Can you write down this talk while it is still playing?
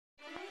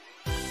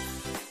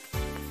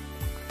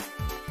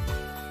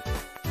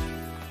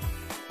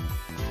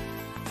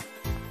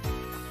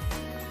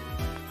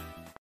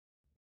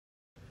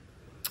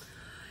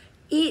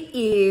It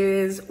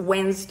is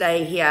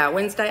Wednesday here.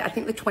 Wednesday, I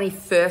think the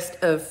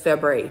 21st of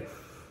February.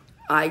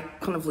 I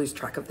kind of lose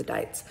track of the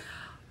dates.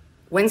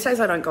 Wednesdays,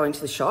 I don't go into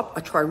the shop.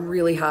 I try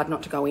really hard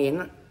not to go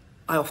in.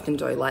 I often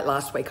do. Like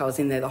last week, I was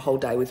in there the whole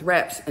day with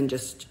reps and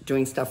just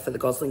doing stuff for the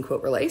Gosling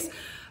quilt release.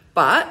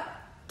 But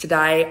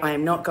today, I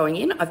am not going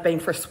in. I've been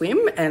for a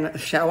swim and a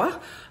shower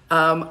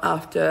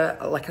after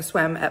like a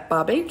swam at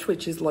Bar Beach,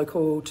 which is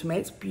local to me.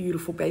 It's a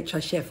beautiful beach.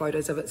 I share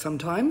photos of it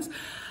sometimes.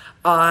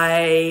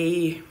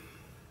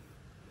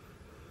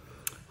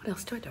 What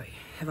else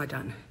have I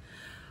done?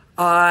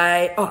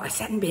 I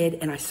sat in bed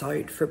and I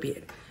sewed for a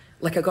bit.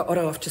 Like I got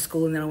Otto off to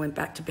school and then I went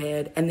back to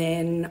bed, and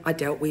then I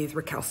dealt with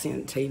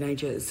recalcitrant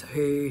teenagers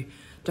who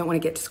don't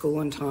want to get to school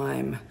on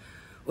time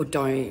or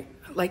don't,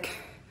 like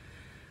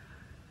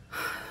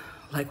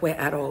we're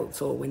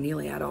adults or we're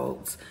nearly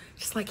adults.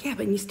 Just like, yeah,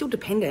 but you're still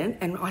dependent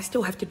and I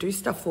still have to do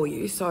stuff for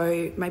you.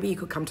 So maybe you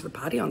could come to the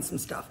party on some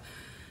stuff.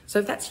 So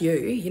if that's you,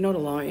 you're not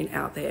alone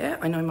out there.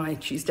 I know my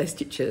Tuesday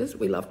Stitches,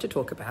 we love to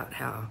talk about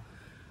how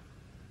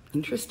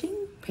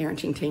interesting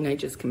parenting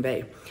teenagers can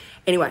be.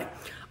 Anyway,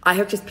 I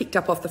have just picked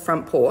up off the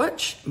front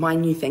porch my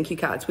new thank you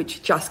cards,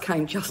 which just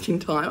came just in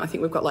time. I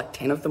think we've got like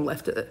 10 of them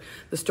left at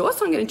the store.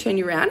 So I'm going to turn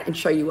you around and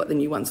show you what the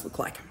new ones look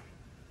like.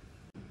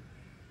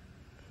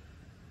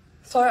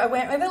 So I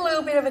went with a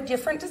little bit of a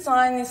different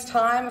design this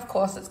time. Of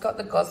course, it's got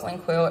the Gosling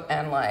quilt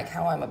and like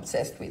how I'm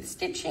obsessed with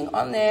stitching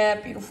on there.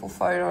 Beautiful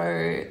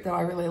photo that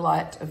I really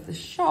liked of the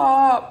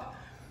shop.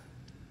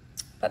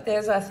 But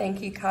there's our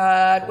thank you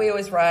card. We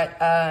always write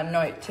a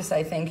note to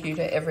say thank you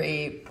to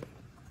every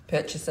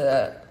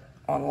purchaser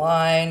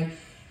online.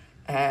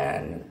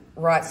 And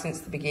right since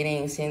the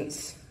beginning, I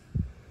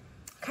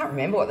can't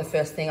remember what the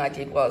first thing I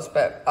did was,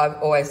 but I've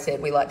always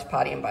said we like to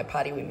party, and by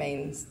party we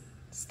mean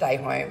stay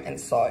home and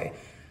sew.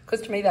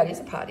 Because to me that is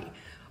a party.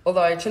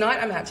 Although tonight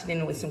I'm out to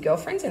dinner with some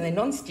girlfriends and they're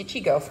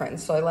non-stitchy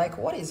girlfriends. So like,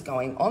 what is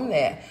going on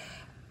there?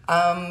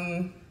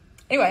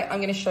 Anyway, I'm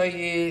going to show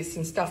you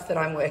some stuff that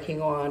I'm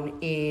working on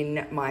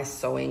in my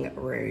sewing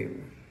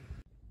room.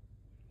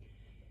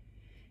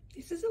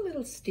 This is a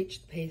little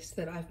stitched piece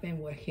that I've been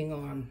working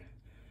on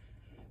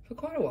for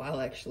quite a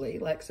while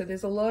actually. So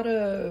there's a lot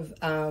of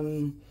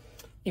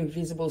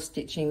invisible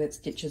stitching that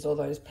stitches all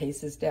those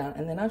pieces down.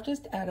 And then I've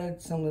just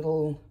added some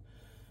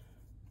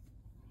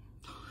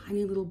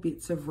tiny little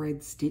bits of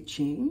red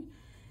stitching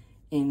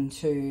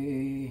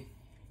into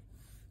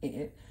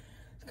it.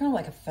 It's kind of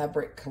like a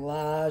fabric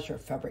collage or a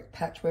fabric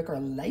patchwork or a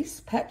lace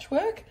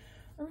patchwork.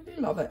 I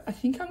really love it. I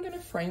think I'm going to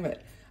frame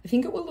it. I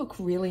think it will look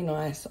really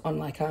nice on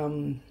like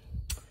a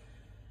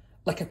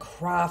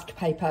craft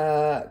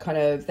paper, kind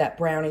of that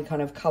brownie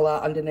kind of color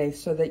underneath,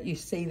 so that you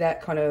see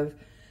that kind of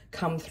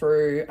come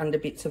through under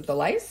bits of the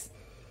lace.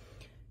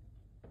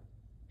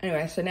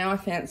 Anyway, so now I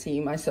fancy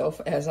myself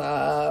as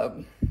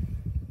a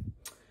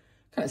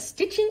kind of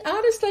stitching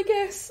artist, I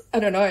guess.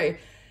 I don't know.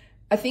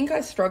 I think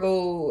I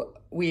struggle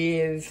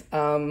with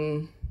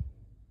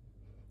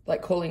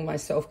like calling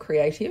myself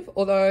creative,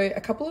 although a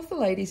couple of the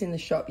ladies in the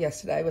shop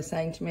yesterday were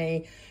saying to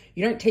me,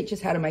 you don't teach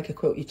us how to make a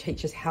quilt, you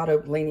teach us how to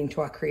lean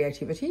into our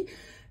creativity.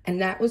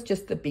 And that was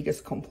just the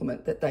biggest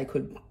compliment that they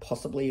could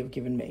possibly have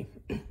given me.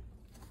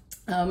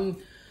 So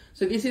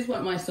this is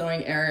what my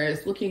sewing area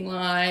is looking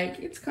like.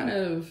 It's kind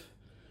of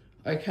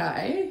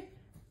okay.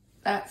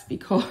 That's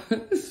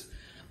because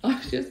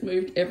I've just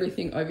moved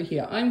everything over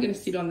here. I'm going to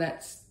sit on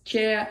that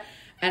chair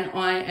and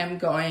I am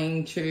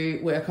going to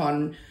work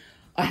on,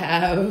 I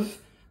have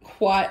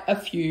quite a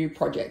few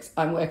projects.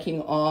 I'm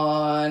working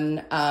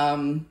on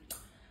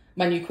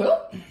my new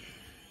quilt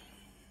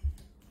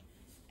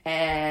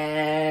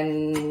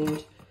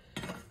and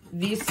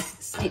this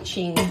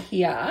stitching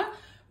here,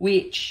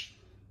 which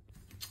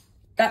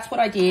that's what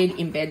I did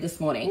in bed this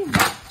morning.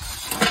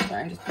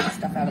 Sorry, I'm just putting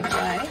stuff out of the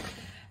way.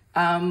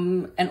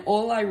 And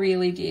all I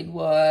really did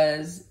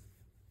was,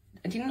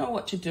 I didn't know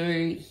what to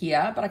do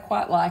here, but I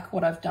quite like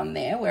what I've done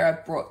there, where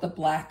I've brought the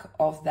black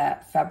of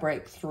that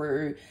fabric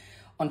through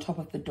on top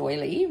of the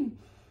doily.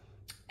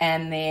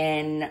 And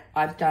then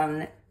I've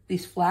done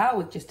this flower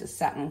with just a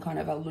satin, kind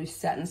of a loose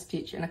satin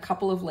stitch and a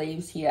couple of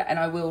leaves here, and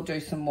I will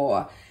do some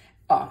more.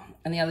 Oh,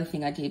 and the other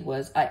thing I did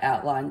was I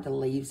outlined the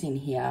leaves in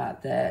here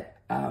that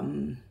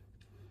I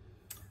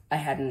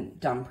hadn't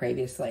done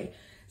previously.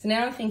 So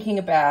now I'm thinking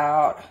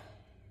about,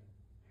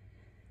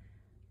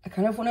 I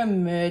kind of want to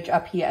merge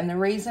up here. And the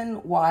reason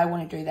why I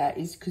want to do that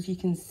is because you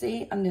can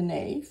see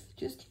underneath,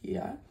 just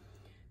here,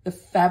 the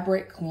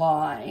fabric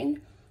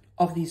line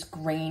of this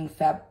green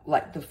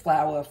like the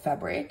flower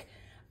fabric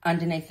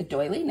underneath the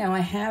doily. Now I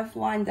have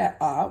lined that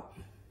up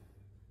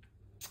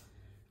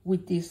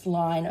with this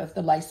line of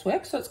the lace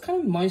work, so it's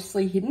kind of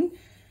mostly hidden,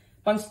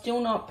 but I'm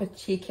still not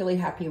particularly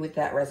happy with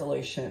that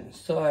resolution.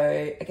 So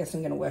I guess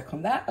I'm going to work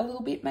on that a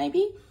little bit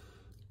maybe.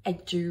 I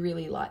do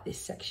really like this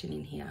section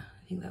in here.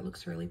 I think that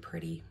looks really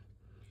pretty.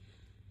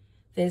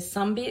 There's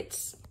some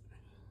bits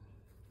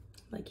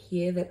like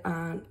here that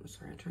aren't, I'm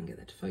sorry, I'll try and get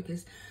that to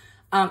focus,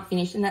 aren't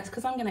finished, and that's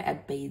because I'm going to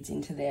add beads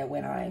into there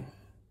when I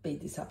bead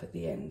this up at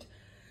the end.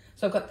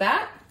 So I've got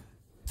that.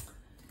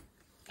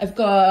 I'm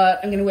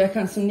going to work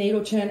on some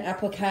needle turn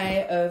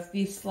applique of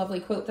this lovely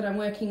quilt that I'm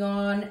working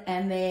on.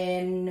 And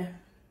then,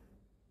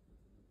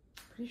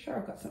 pretty sure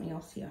I've got something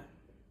else here.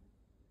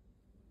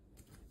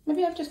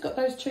 Maybe I've just got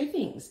those two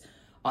things.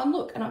 Oh,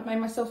 look, and I've made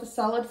myself a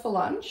salad for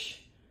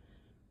lunch.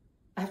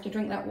 I have to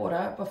drink that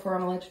water before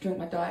I'm allowed to drink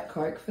my Diet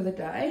Coke for the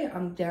day.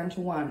 I'm down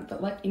to one.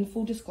 But like in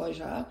full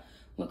disclosure,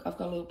 look, I've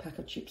got a little pack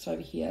of chips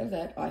over here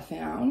that I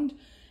found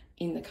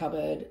in the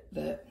cupboard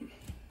that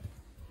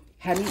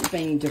hadn't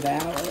been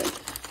devoured.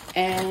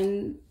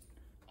 And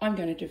I'm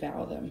going to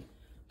devour them.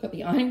 Got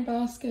the iron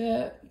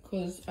basket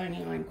because I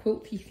only iron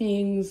quilty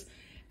things.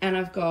 And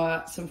I've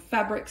got some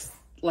fabrics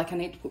like I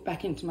need to put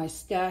back into my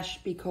stash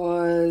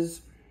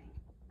because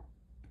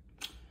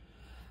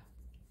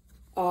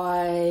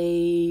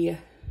I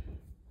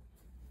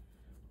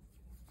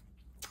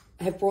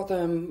have brought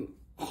them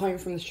home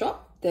from the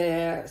shop.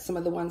 They're some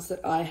of the ones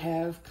that I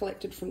have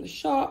collected from the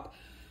shop.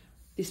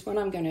 This one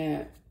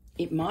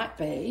it might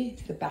be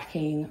the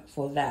backing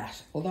for that.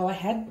 Although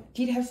I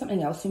did have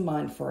something else in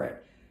mind for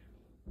it.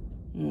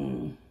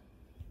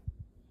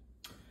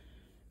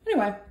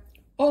 Anyway,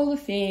 all the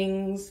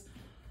things.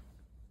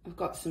 I've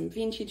got some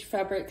vintage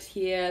fabrics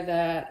here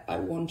that I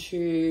want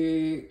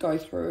to go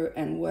through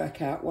and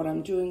work out what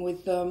I'm doing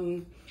with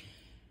them.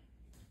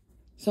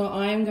 So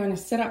I'm going to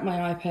set up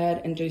my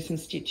iPad and do some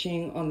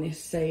stitching on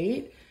this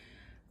seat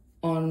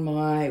on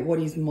what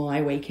is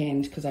my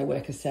weekend because I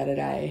work a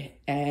Saturday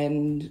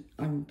and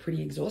I'm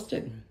pretty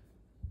exhausted.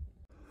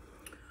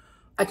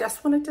 I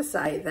just wanted to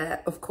say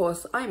that, of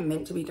course, I'm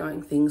meant to be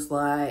doing things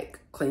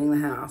like cleaning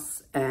the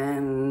house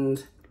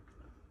and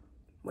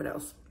what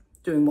else?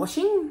 Doing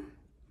washing.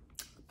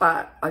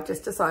 But I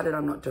just decided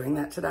I'm not doing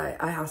that today.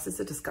 Our house is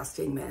a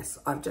disgusting mess.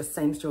 I've just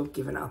seems to have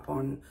given up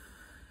on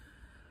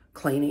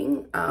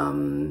cleaning.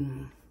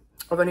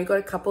 I've only got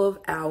a couple of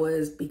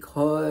hours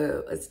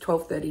because it's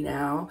 12:30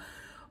 now.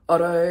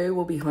 Otto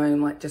will be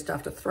home like just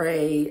after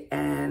 3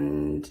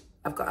 and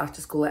I've got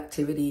after school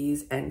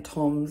activities and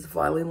Tom's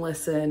violin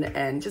lesson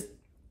and just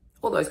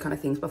all those kind of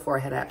things before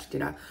I head out to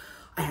dinner.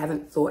 I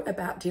haven't thought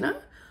about dinner.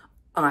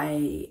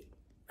 I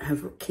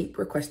keep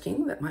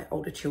requesting that my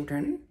older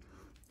children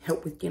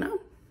help with dinner.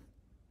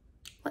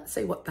 Let's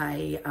see what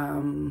they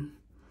come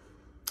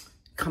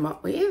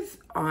up with.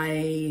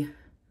 I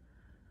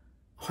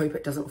hope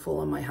it doesn't fall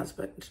on my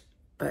husband,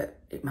 but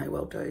it may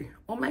well do.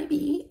 Or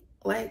maybe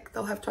like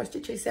they'll have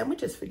toasted cheese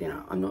sandwiches for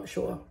dinner. I'm not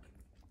sure.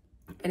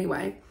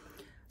 Anyway,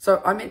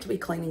 so I'm meant to be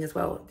cleaning as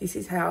well. This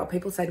is how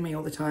people say to me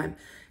all the time,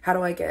 how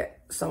do I get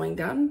sewing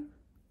done?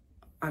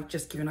 I've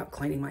just given up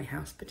cleaning my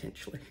house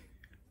potentially.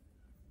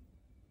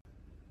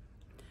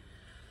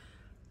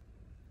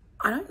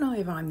 I don't know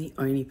if I'm the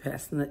only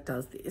person that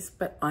does this,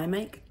 but I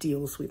make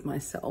deals with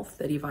myself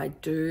that if I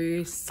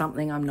do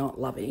something I'm not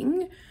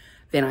loving,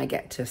 then I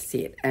get to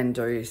sit and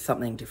do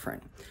something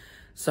different.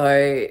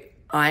 So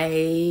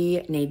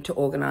I need to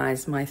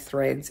organize my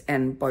threads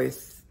and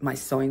both my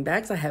sewing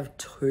bags. I have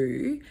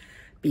 2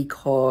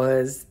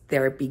 because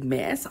they're a big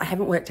mess. I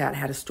haven't worked out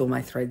how to store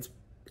my threads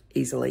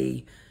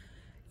easily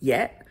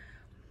yet.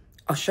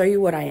 I'll show you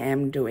what I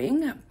am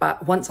doing,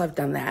 but once I've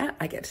done that,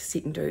 I get to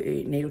sit and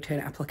do needle turn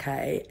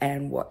applique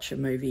and watch a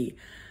movie.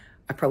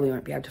 I probably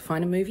won't be able to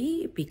find a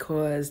movie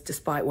because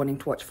despite wanting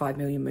to watch 5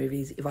 million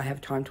movies, if I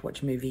have time to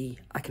watch a movie,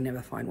 I can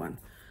never find one.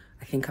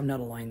 I think I'm not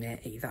alone there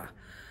either.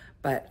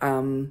 But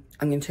I'm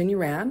going to turn you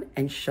around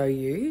and show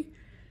you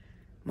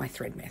my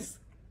thread mess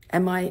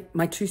and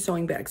my 2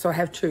 sewing bags. So I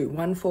have 2,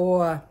 one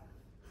for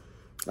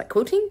like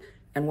quilting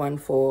and one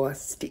for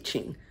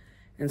stitching.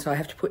 And so I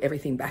have to put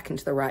everything back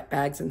into the right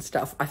bags and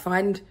stuff. I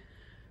find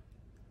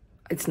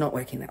it's not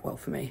working that well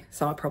for me.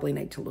 So I probably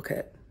need to look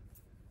at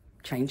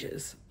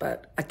changes,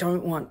 but I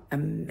don't want a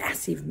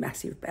massive,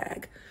 massive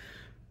bag.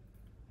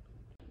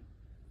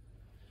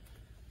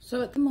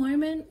 So at the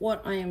moment,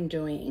 what I am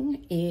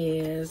doing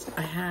is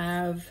I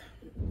have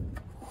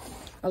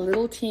a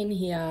little tin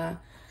here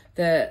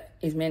that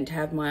is meant to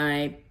have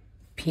my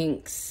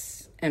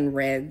pinks and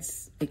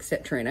reds,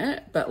 etc. in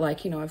it. But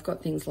like, you know, I've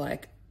got things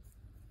like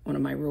one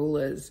of my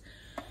rulers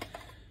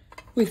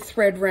with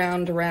thread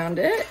round around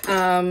it.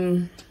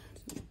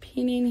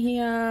 Pin in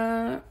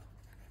here,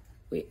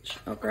 which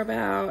I'll grab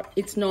out.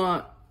 It's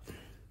not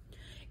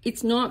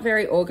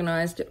very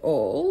organized at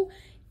all,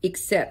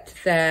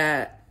 except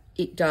that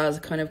it does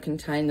kind of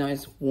contain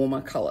those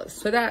warmer colors.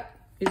 So that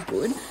is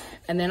good.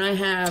 And then I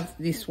have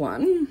this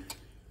one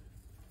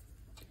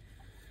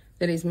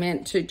that is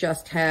meant to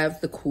just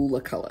have the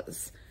cooler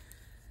colors.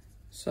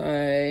 So,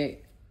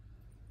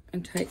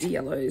 and take the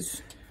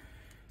yellows,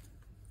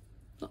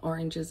 the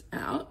oranges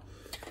out,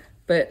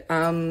 but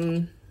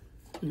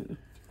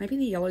maybe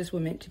the yellows were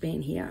meant to be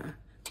in here.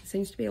 There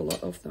seems to be a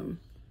lot of them.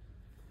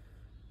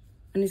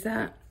 And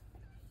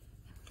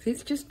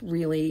it's just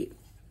really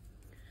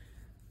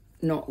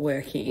not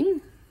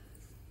working.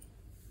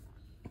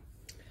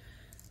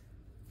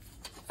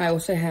 I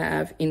also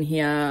have in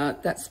here,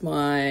 that's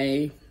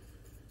my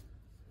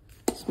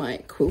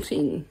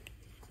quilting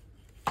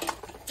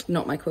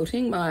not my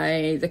quilting,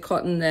 the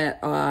cotton that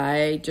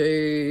I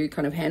do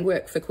kind of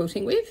handwork for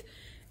quilting with.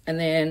 And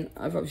then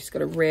I've obviously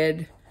got a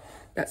red,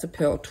 that's a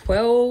Pearl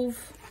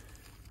 12.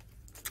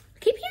 I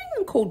keep hearing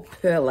them called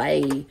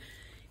Pearl-A.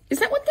 Is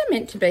that what they're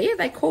meant to be? Are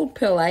they called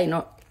Pearl-A,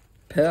 not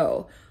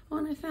Pearl? Oh,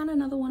 and I found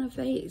another one of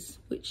these,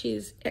 which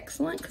is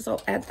excellent because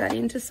I'll add that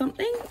into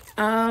something.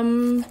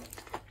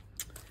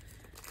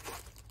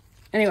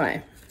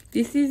 Anyway,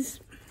 this is,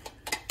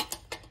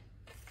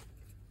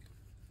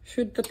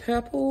 should the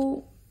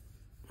purple,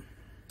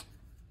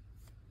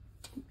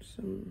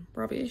 some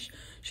rubbish,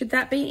 should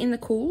that be in the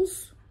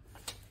cools?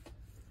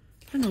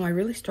 I don't know, I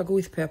really struggle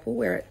with purple,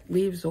 where it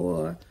lives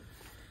or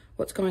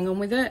what's going on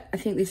with it. I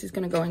think this is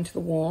going to go into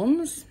the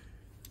warms,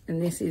 and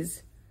this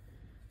is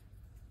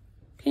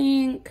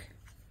pink.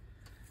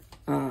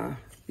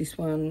 This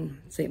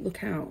one, see, look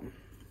how,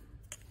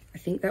 I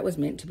think that was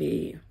meant to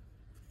be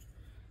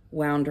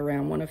wound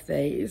around one of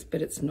these,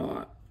 but it's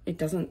not. It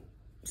doesn't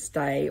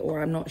stay,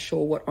 or I'm not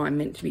sure what I'm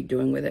meant to be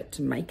doing with it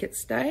to make it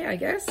stay, I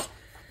guess.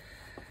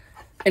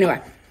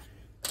 Anyway,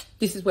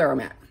 this is where I'm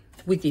at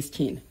with this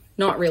tin.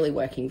 Not really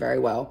working very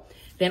well.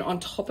 Then on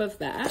top of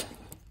that,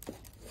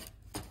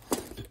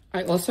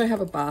 I also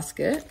have a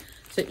basket.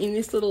 So in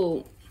this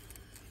little,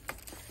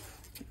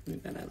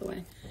 move that out of the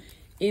way.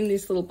 In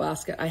this little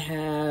basket, I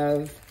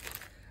have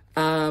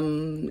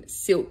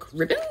silk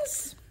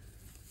ribbons.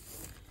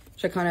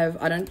 Which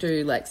I don't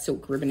do like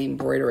silk ribbon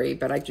embroidery,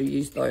 but I do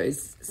use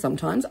those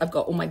sometimes. I've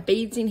got all my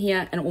beads in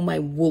here and all my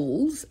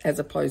wools as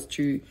opposed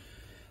to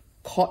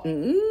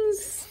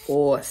cottons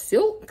or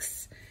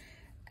silks.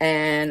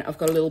 And I've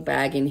got a little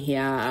bag in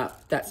here.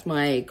 That's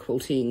my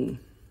quilting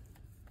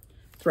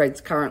threads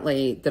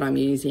currently that I'm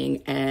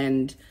using,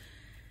 and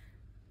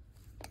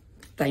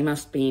they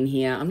must be in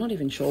here. I'm not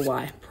even sure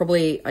why.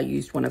 Probably I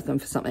used one of them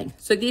for something.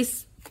 So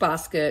this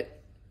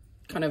basket,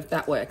 kind of,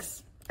 that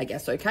works, I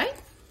guess, okay.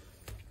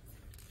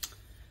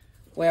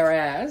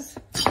 Whereas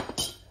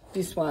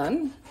this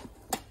one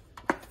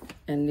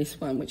and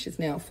this one, which is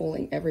now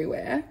falling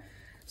everywhere.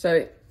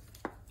 So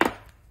I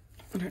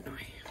don't know.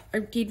 I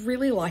did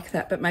really like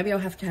that, but maybe I'll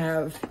have to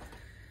have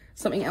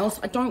something else.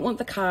 I don't want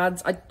the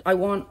cards. I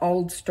want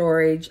old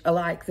storage. I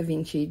like the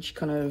vintage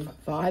kind of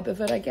vibe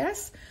of it, I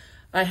guess.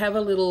 I have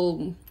a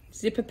little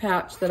zipper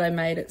pouch that I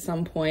made at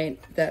some point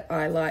that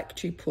I like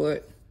to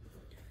put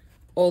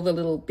all the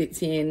little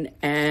bits in,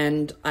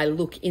 and I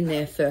look in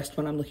there first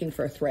when I'm looking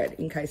for a thread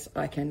in case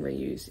I can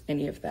reuse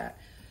any of that.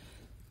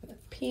 Put a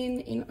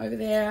pin in over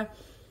there.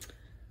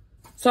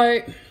 So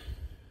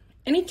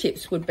any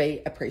tips would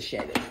be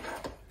appreciated.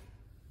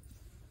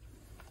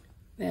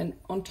 Then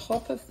on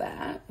top of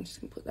that, I'm just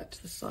gonna put that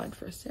to the side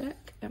for a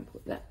sec and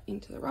put that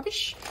into the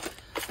rubbish.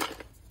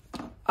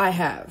 I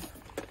have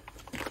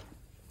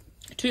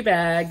 2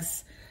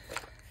 bags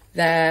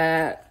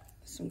that,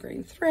 some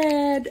green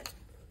thread,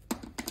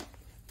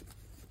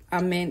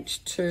 are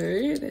meant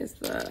to, there's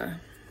the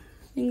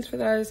things for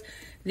those.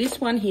 This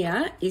one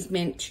here is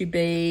meant to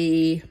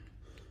be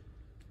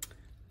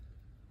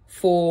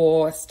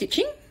for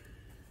stitching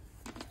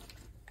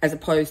as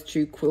opposed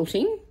to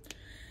quilting.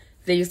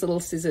 These little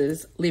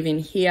scissors live in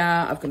here.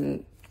 I've got a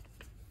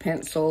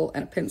pencil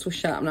and a pencil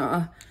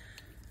sharpener.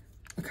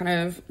 A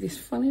kind of this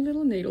funny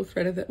little needle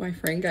threader that my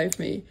friend gave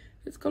me.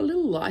 It's got a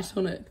little light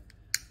on it.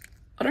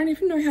 I don't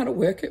even know how to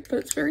work it, but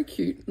it's very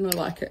cute and I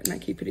like it and I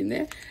keep it in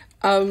there.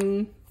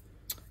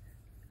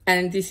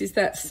 And this is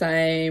that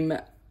same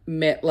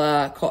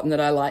Metla cotton that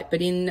I like,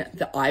 but in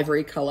the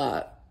ivory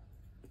color.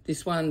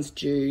 This one's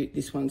jute,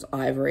 this one's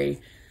ivory,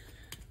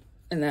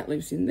 and that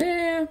lives in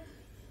there.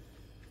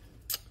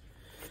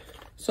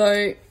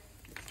 So,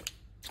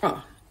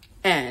 oh,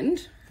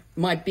 and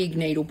my big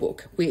needle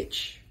book,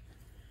 which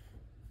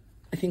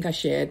I think I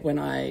shared when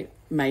I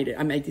made it.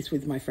 I made this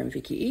with my friend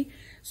Vicky.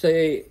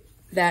 So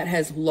that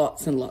has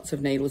lots and lots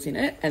of needles in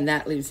it, and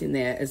that lives in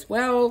there as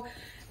well.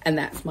 And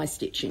that's my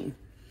stitching.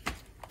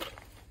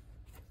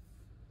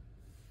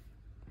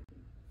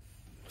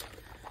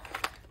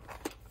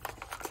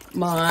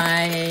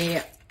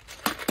 My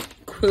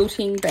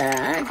quilting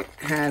bag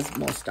has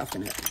more stuff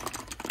in it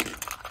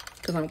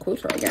because I'm a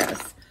quilter, I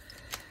guess.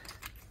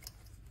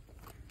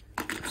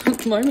 At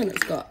the moment,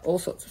 it's got all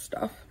sorts of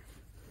stuff.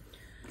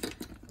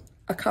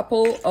 A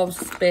couple of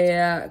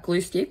spare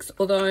glue sticks,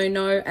 although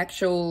no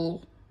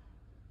actual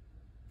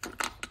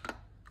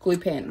glue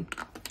pen.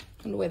 I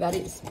wonder where that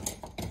is.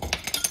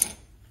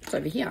 It's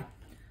over here.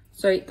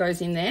 So it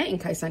goes in there in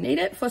case I need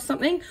it for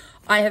something.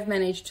 I have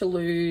managed to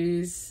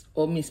lose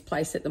or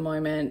misplace at the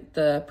moment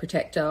the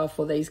protector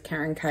for these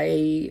Karen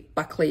K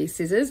Buckley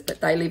scissors,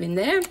 but they live in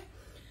there.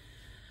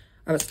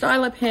 I have a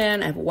styler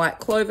pen, I have a white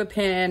clover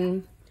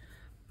pen.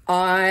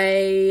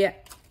 I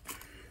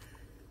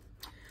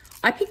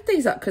picked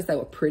these up because they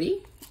were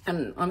pretty,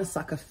 and I'm a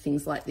sucker for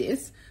things like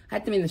this. I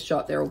had them in the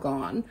shop, they're all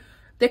gone.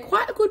 They're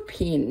quite a good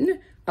pin.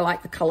 I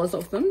like the colours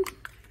of them.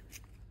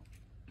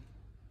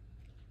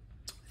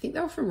 I think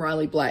they were from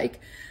Riley Blake.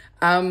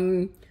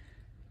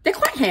 They're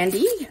quite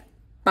handy,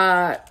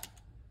 but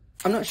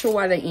I'm not sure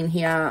why they're in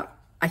here.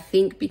 I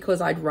think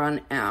because I'd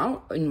run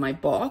out in my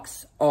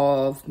box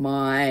of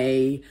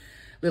my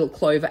little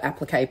clover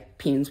applique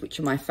pins, which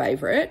are my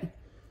favorite,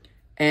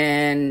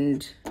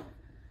 and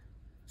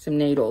some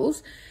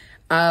needles.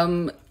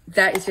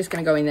 That is just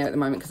going to go in there at the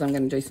moment because I'm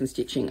going to do some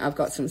stitching. I've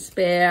got some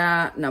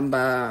spare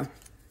number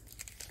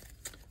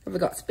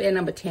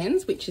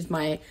 10s, which is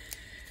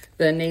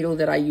the needle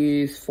that I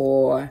use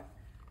for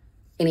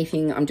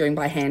anything I'm doing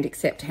by hand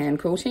except hand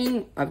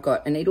quilting. I've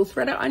got a needle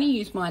threader. I only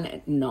use mine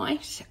at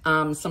night.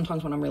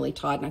 Sometimes when I'm really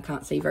tired and I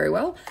can't see very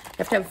well. You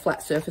have to have a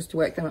flat surface to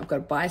work them. I've got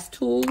a bias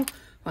tool. I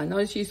find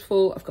those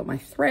useful. I've got my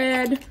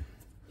thread,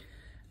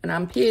 an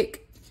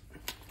unpick.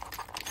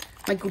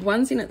 My good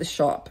one's in at the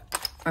shop.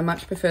 I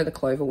much prefer the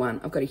clover one.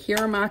 I've got a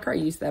hero marker. I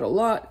use that a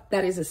lot.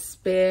 That is a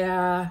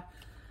spare,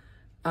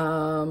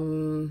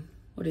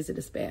 what is it,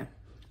 a spare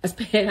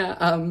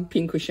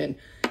pin cushion.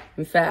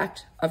 In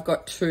fact, I've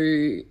got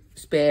 2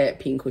 spare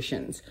pin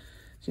cushions.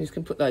 So I'm just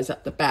gonna put those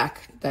up the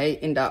back. They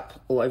end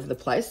up all over the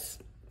place.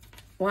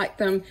 Like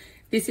them.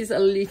 This is a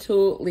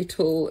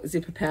little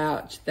zipper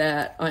pouch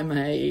that I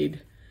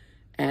made,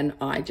 and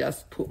I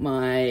just put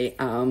my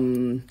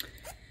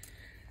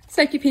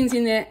safety pins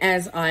in there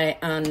as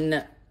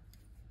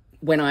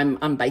when I'm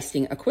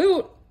unbasting a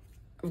quilt.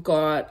 I've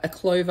got a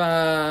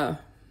clover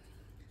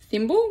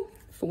thimble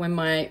for when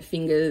my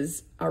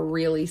fingers are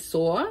really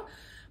sore,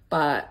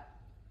 but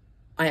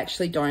I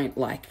actually don't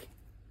like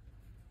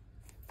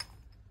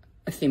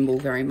a thimble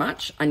very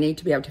much. I need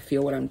to be able to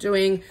feel what I'm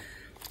doing.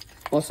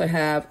 Also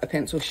have a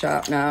pencil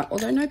sharpener,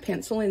 although no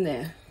pencil in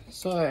there.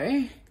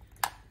 So,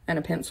 and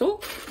a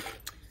pencil.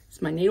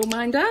 It's my needle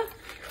minder.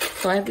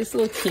 So I have this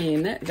little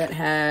tin that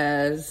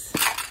has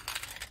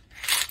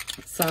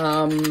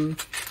some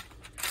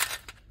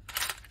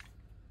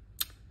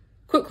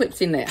quilt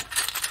clips in there.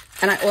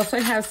 And I also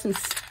have some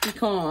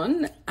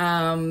stick-on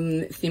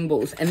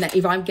thimbles. And that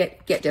if I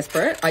get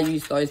desperate, I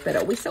use those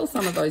better. We sell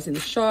some of those in the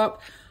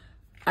shop.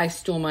 I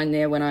store mine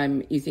there when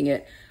I'm using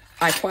it.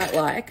 I quite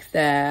like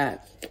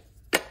that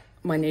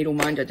my needle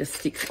minder just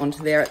sticks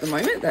onto there at the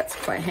moment. That's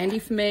quite handy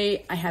for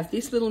me. I have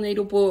this little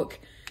needle book,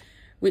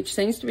 which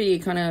seems to be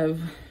kind of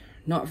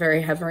not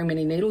have very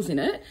many needles in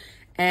it.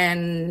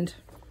 And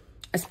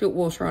I spilt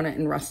water on it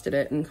and rusted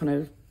it, and kind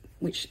of,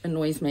 which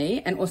annoys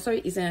me. And also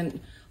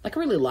isn't, like, I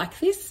really like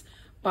this,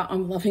 but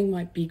I'm loving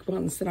my big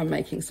ones that I'm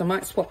making. So I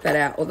might swap that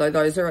out, although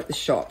those are at the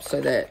shop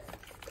so that,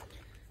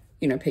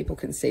 you know, people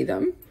can see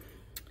them.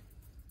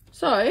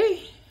 So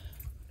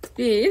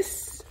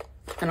this,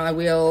 and I'm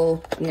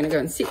going to go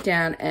and sit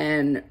down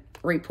and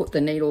re-put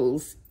the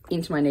needles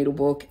into my needle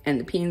book and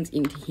the pins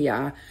into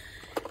here,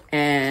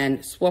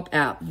 and swap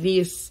out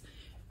this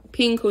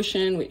pin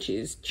cushion, which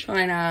is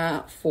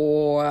China,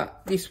 for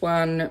this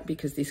one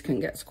because this can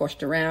get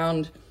squashed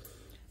around,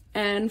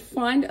 and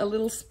find a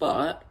little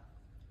spot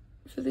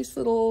for this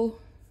little,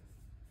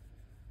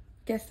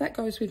 I guess that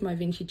goes with my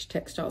vintage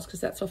textiles because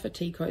that's off a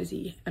Tea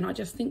Cozy, and I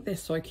just think they're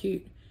so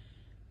cute.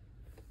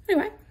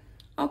 Anyway,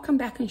 I'll come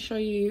back and show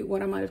you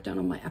what I might have done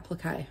on my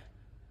applique.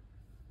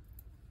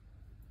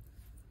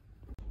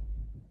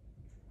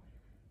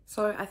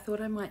 So I thought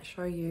I might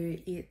show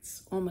you,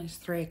 it's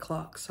almost 3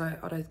 o'clock, so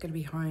Otto's gonna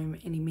be home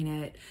any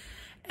minute,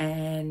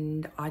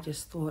 and I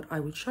just thought I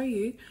would show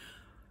you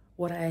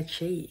what I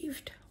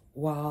achieved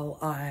while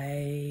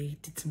I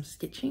did some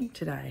stitching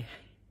today.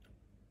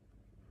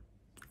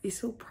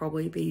 This will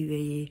probably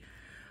be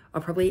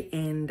I'll probably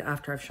end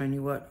after I've shown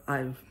you what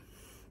I've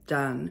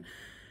done,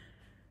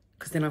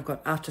 because then I've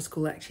got after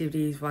school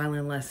activities,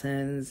 violin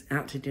lessons,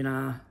 out to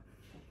dinner.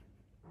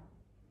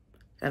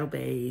 That'll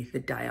be the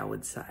day, I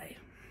would say.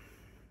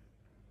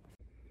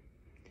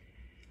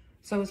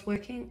 So I was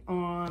working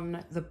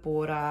on the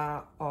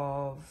border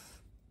of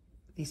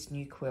this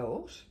new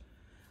quilt.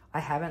 I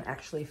haven't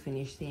actually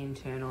finished the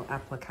internal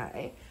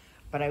applique,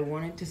 but I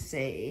wanted to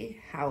see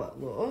how it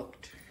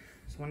looked.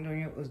 I was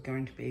wondering if it was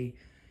going to be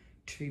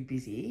too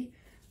busy.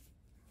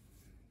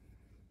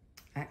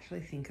 I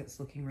actually think it's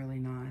looking really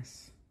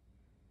nice.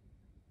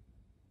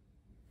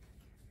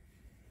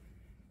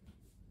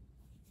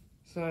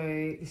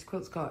 So this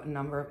quilt's got a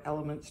number of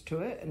elements to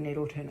it. A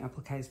needle turn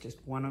applique is just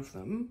one of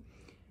them.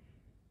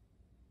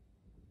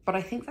 But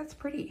I think that's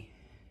pretty.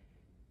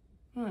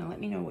 Oh, let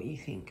me know what you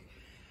think.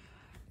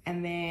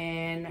 And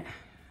then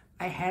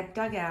I had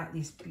dug out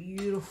this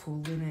beautiful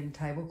linen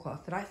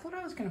tablecloth that I thought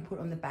I was going to put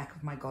on the back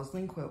of my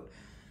Gosling quilt.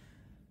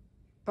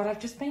 But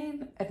I've just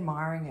been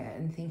admiring it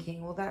and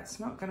thinking, well, that's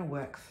not going to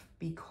work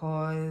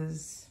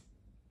because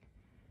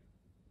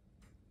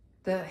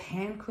the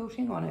hand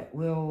quilting on it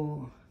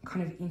will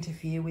kind of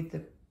interfere with the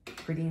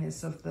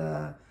prettiness of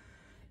the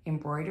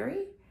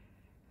embroidery.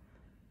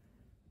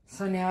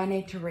 So now I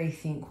need to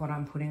rethink what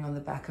I'm putting on the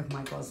back of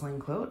my Gosling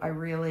quilt. I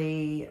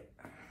really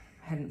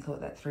hadn't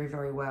thought that through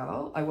very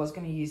well. I was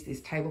going to use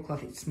this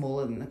tablecloth, it's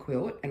smaller than the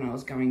quilt, and I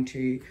was going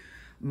to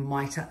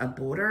miter a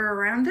border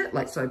around it.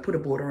 Like, so I put a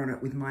border on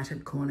it with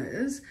mitered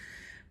corners,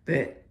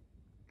 but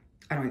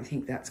I don't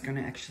think that's going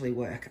to actually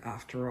work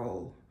after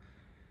all.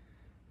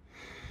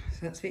 So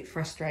that's a bit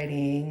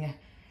frustrating.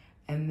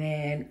 And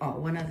then, oh,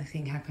 one other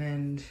thing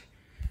happened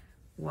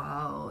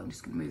while, I'm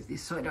just gonna move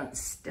this so I don't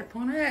step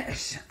on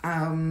it.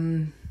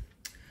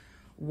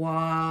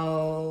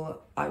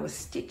 While I was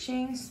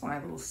stitching, so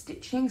my little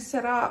stitching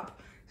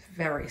setup,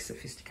 very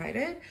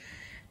sophisticated.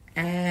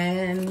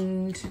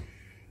 And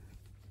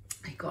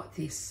I got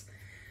this,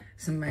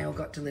 some mail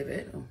got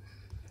delivered. Oh,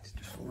 it's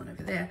just fallen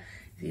over there.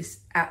 This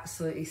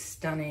absolutely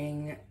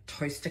stunning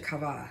toaster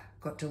cover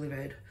got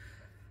delivered.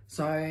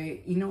 So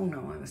you all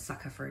know I'm a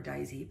sucker for a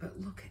daisy, but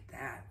look at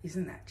that.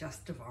 Isn't that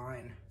just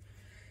divine?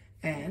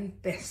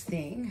 And best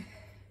thing,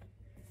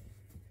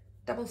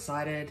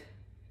 double-sided.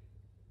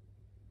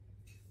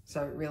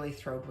 So really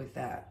thrilled with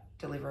that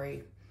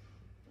delivery.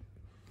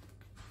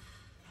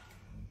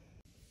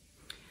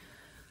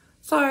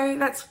 So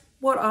that's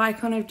what I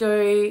kind of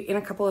do in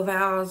a couple of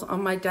hours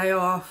on my day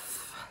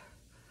off.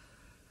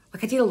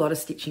 Like I did a lot of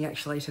stitching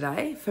actually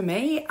today for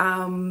me.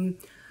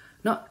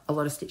 Not a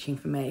lot of stitching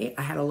for me.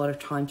 I had a lot of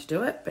time to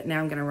do it, but now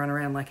I'm going to run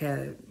around like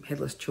a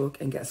headless chook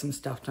and get some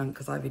stuff done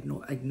because I've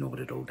ignored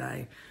it all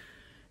day.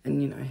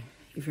 And you know,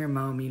 if you're a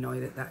mum, you know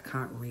that that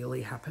can't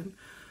really happen.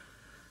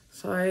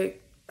 So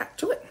back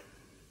to it.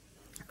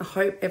 I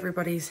hope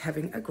everybody's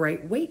having a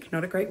great week,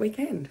 not a great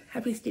weekend.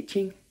 Happy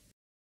stitching.